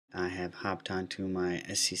I have hopped onto my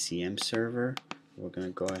SCCM server. We're going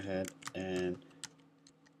to go ahead and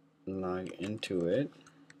log into it.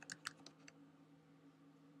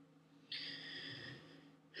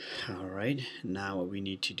 Alright, now what we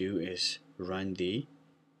need to do is run the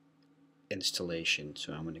installation.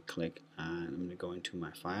 So I'm going to click on, I'm going to go into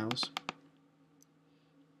my files.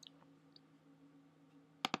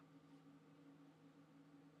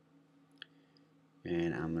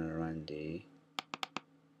 And I'm going to run the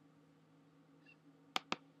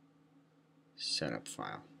setup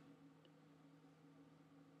file.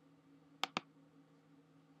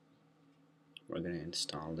 We're going to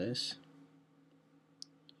install this.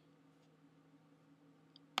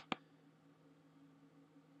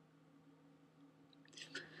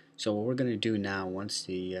 So what we're going to do now, once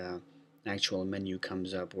the actual menu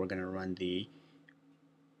comes up, we're going to run the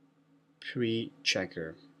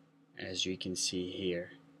pre-checker, as you can see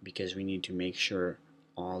here, because we need to make sure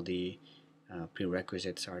all the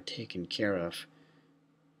prerequisites are taken care of.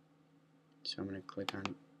 So I'm going to click on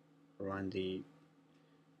run the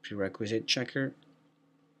prerequisite checker.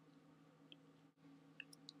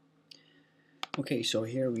 Okay, so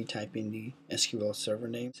here we type in the SQL server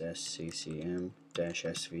name,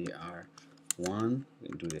 SCCM-SVR1. We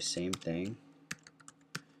can do the same thing.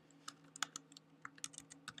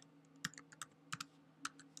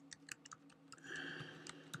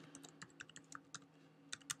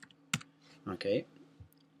 Okay,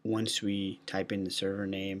 once we type in the server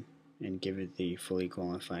name and give it the fully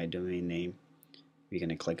qualified domain name, we're going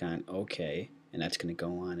to click on OK, and that's going to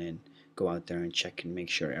go on and go out there and check and make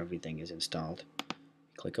sure everything is installed.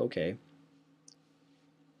 Click OK.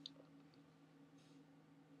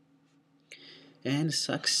 And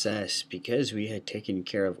success, because we had taken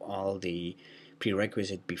care of all the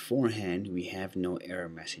prerequisite beforehand, we have no error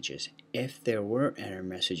messages. If there were error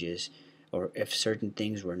messages, or if certain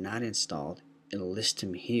things were not installed, it'll list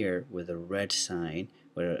them here with a red sign,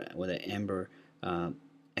 with an amber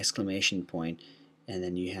exclamation point, and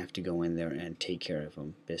then you have to go in there and take care of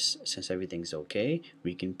them. Since everything's okay,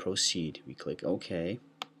 we can proceed. We click OK.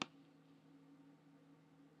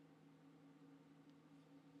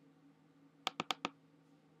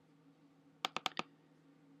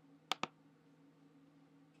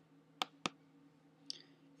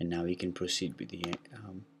 And now we can proceed with the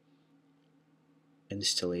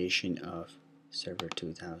installation of Server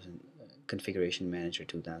 2000 Configuration Manager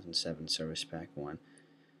 2007 Service Pack 1.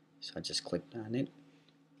 So I just clicked on it.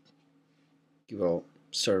 Well,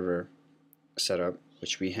 server setup,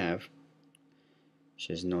 which we have.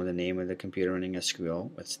 Just know the name of the computer running SQL.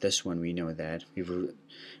 It's this one, we know that. We've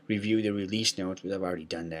reviewed the release notes. We've already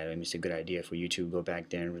done that. I mean, it's a good idea for you to go back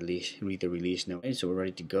there and read the release note. Okay, so we're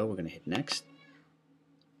ready to go. We're going to hit next.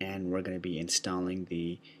 And we're going to be installing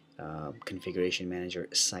the Configuration Manager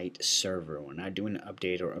site server. We're not doing an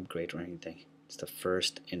update or upgrade or anything. It's the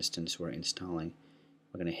first instance we're installing.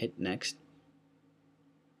 We're going to hit next.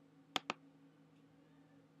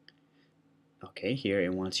 Okay, here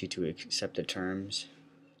it wants you to accept the terms.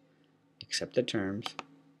 Accept the terms.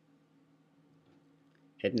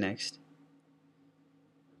 Hit next.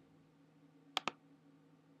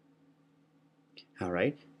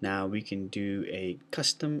 Alright, now we can do a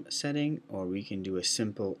custom setting, or we can do a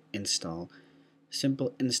simple install.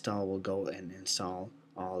 Simple install will go and install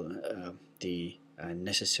all the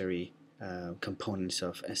necessary components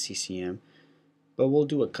of SCCM, but we'll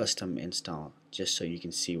do a custom install just so you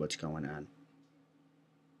can see what's going on.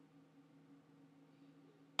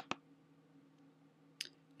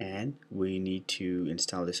 And we need to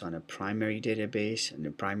install this on a primary database and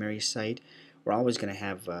a primary site. We're always going to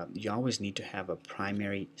have, you always need to have a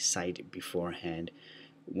primary site beforehand.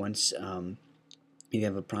 Once you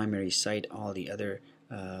have a primary site, all the other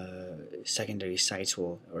secondary sites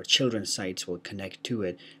will, or children's sites will connect to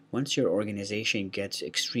it. Once your organization gets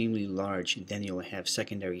extremely large, then you'll have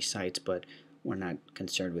secondary sites, but we're not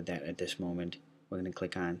concerned with that at this moment. We're going to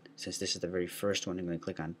click on, since this is the very first one, I'm going to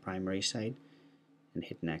click on primary site and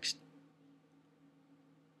hit next.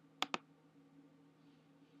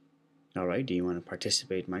 Alright, do you want to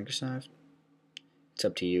participate, Microsoft? It's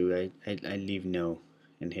up to you. I leave no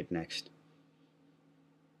and hit next.